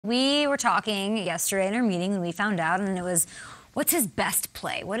We were talking yesterday in our meeting and we found out, and it was, what's his best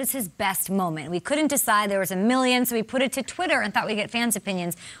play? What is his best moment? We couldn't decide. There was a million, so we put it to Twitter and thought we'd get fans'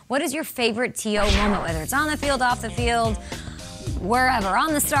 opinions. What is your favorite T.O. moment, whether it's on the field, off the field, wherever,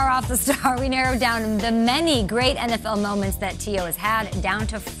 on the star, off the star? We narrowed down the many great NFL moments that T.O. has had down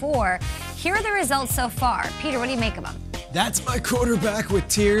to 4. Here are the results so far. Peter, what do you make of them? That's my quarterback with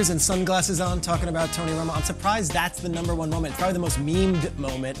tears and sunglasses on talking about Tony Romo. I'm surprised that's the #1 moment. It's probably the most memed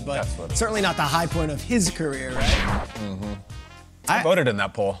moment, but certainly not the high point of his career, right? Mm-hmm. I voted in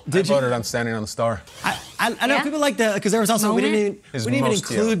that poll. I voted on standing on the star. I know people like that because there was also, we didn't even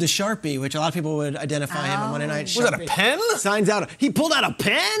include the Sharpie, which a lot of people would identify him on Monday Night Sharpie. Was that a pen? Signs out. He pulled out a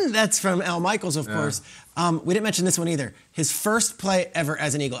pen? That's from Al Michaels, of course. We didn't mention this one either. His first play ever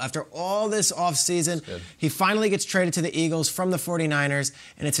as an Eagle. After all this offseason, he finally gets traded to the Eagles from the 49ers,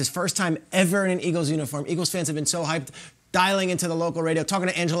 and it's his first time ever in an Eagles uniform. Eagles fans have been so hyped, dialing into the local radio, talking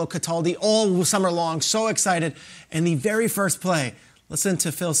to Angelo Cataldi all summer long, so excited. And the very first play, listen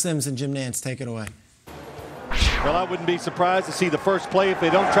to Phil Simms and Jim Nantz. Take it away. Well, I wouldn't be surprised to see the first play if they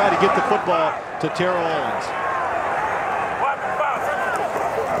don't try to get the football to Terrell Owens.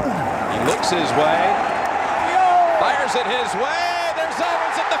 He looks his way, fires it his way. There's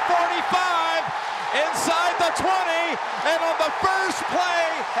Owens at the 45, inside the 20, and on the first play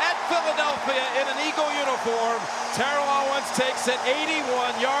at Philadelphia in an Eagle uniform, Terrell Owens takes it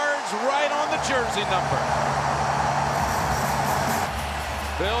 81 yards right on the jersey number.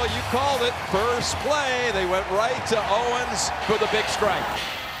 Bill, you called it. First play, they went right to Owens for the big strike.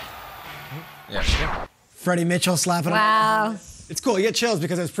 Yeah. Freddie Mitchell slapping him. Wow. It's cool. You get chills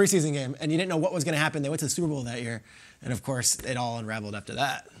because it was a preseason game, and you didn't know what was going to happen. They went to the Super Bowl that year, and of course, it all unraveled after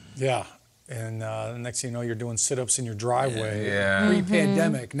that. Yeah. And the next thing you know, you're doing sit-ups in your driveway. Yeah.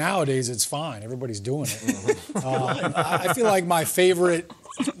 Pre-pandemic. Nowadays, it's fine. Everybody's doing it. I feel like my favorite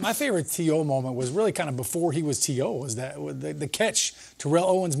T.O. moment was really kind of before he was T.O. was that the catch Terrell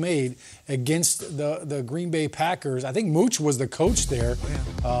Owens made against the Green Bay Packers. I think Mooch was the coach there.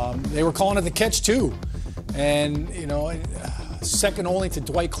 They were calling it the catch too, and you know, second only to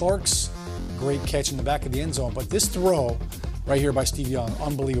Dwight Clark's great catch in the back of the end zone. But this throw right here by Steve Young,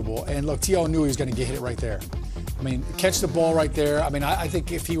 unbelievable. And look, T.O. knew he was going to get hit right there. I mean, catch the ball right there. I mean, I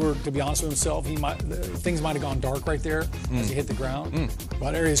think if he were to be honest with himself, things might have gone dark right there as he hit the ground.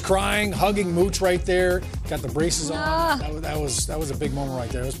 But there he is crying, hugging Mooch right there, got the braces on. That was a big moment right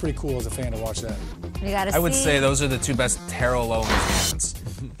there. It was pretty cool as a fan to watch that. I would say those are the two best Terrell Owens moments.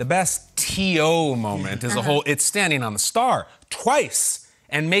 The best T.O. moment is it's standing on the star twice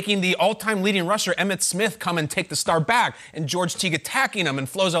and making the all-time leading rusher Emmitt Smith come and take the star back, and George Teague attacking him, and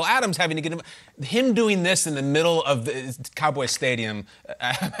Flozell Adams having to get him doing this in the middle of the Cowboy Stadium.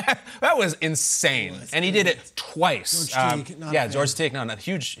 That was insane, and he did it twice. George Teague, George Teague, no,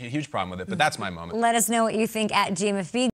 huge problem with it, but that's my moment. Let us know what you think at GMFB.